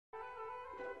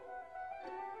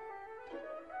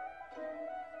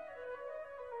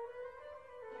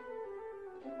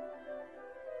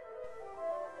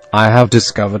I have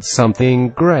discovered something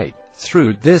great.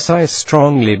 Through this I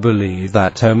strongly believe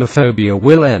that homophobia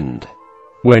will end.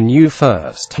 When you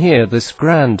first hear this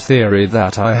grand theory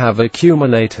that I have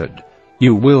accumulated,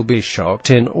 you will be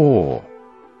shocked in awe.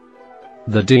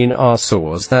 The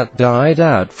dinosaurs that died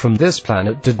out from this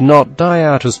planet did not die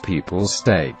out as people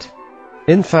state.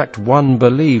 In fact, one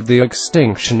believed the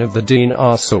extinction of the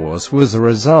dinosaurs was a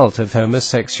result of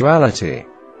homosexuality.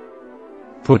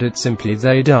 Put it simply,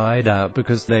 they died out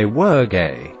because they were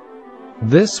gay.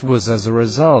 This was as a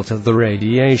result of the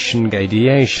radiation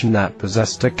that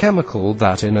possessed a chemical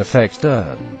that in effect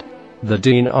turned the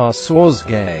dinosaurs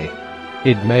gay.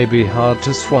 It may be hard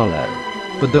to swallow,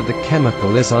 but that the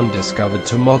chemical is undiscovered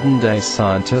to modern-day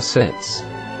scientists.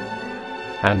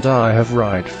 And I have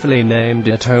rightfully named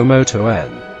it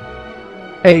homotoN.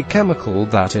 A chemical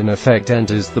that in effect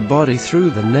enters the body through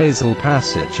the nasal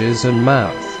passages and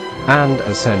mouth, and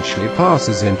essentially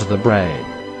passes into the brain,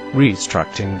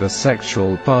 restructuring the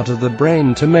sexual part of the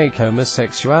brain to make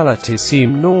homosexuality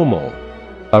seem normal.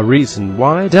 A reason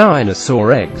why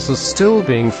dinosaur eggs are still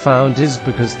being found is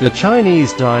because the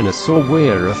Chinese dinosaur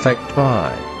were affected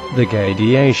by the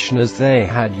radiation, as they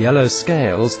had yellow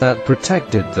scales that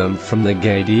protected them from the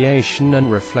radiation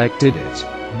and reflected it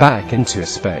back into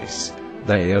space.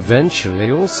 They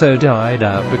eventually also died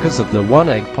out because of the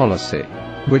one-egg policy,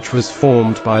 which was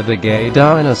formed by the gay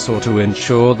dinosaur to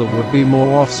ensure there would be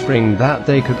more offspring that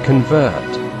they could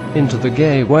convert into the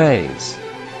gay ways.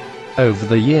 Over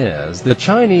the years, the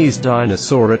Chinese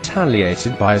dinosaur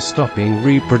retaliated by stopping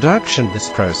reproduction. This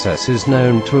process is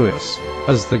known to us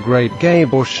as the Great Gay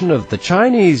Abortion of the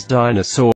Chinese dinosaur.